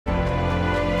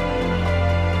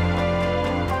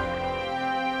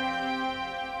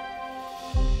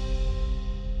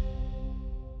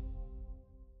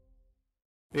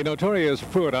The notorious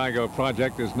Pruitt-Igoe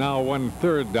project is now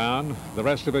 1/3 down. The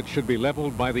rest of it should be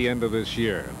leveled by the end of this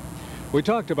year. We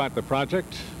talked about the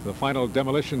project, the final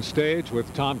demolition stage,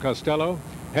 with Tom Costello,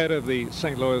 head of the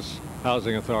St. Louis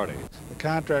Housing Authority. The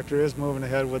contractor is moving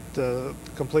ahead with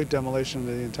complete demolition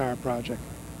of the entire project.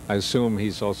 I assume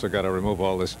he's also got to remove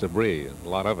all this debris, a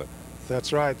lot of it.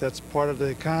 That's right. That's part of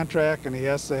the contract, and he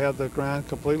has to have the ground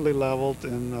completely leveled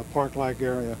in a park-like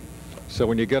area. So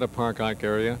when you get a park-like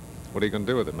area, what are you going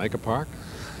to do with it? Make a park?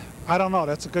 I don't know.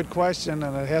 That's a good question,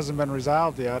 and it hasn't been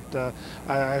resolved yet.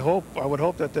 I would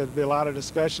hope that there'd be a lot of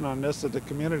discussion on this at the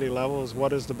community level, is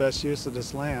what is the best use of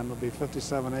this land. It'll be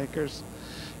 57 acres.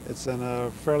 It's in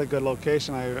a fairly good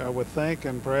location, I would think,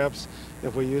 and perhaps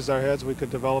if we use our heads, we could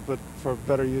develop it for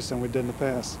better use than we did in the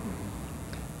past.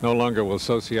 No longer will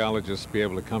sociologists be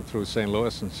able to come through St.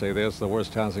 Louis and say there's the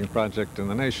worst housing project in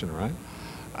the nation, right?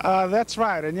 That's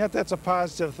right, and yet that's a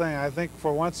positive thing. I think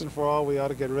for once and for all we ought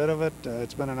to get rid of it.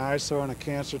 It's been an eyesore and a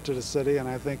cancer to the city, and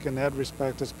I think in that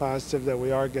respect it's positive that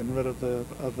we are getting rid of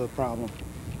the problem.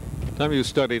 Tom, you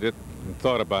studied it and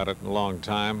thought about it a long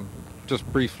time. Just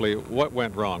briefly, what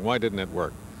went wrong? Why didn't it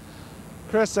work?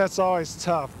 Chris, that's always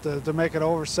tough to make it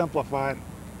oversimplified.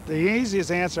 The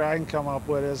easiest answer I can come up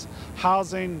with is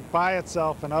housing by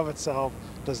itself and of itself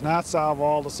does not solve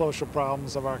all the social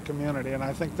problems of our community, and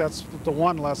I think that's the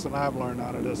one lesson I've learned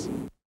out of this.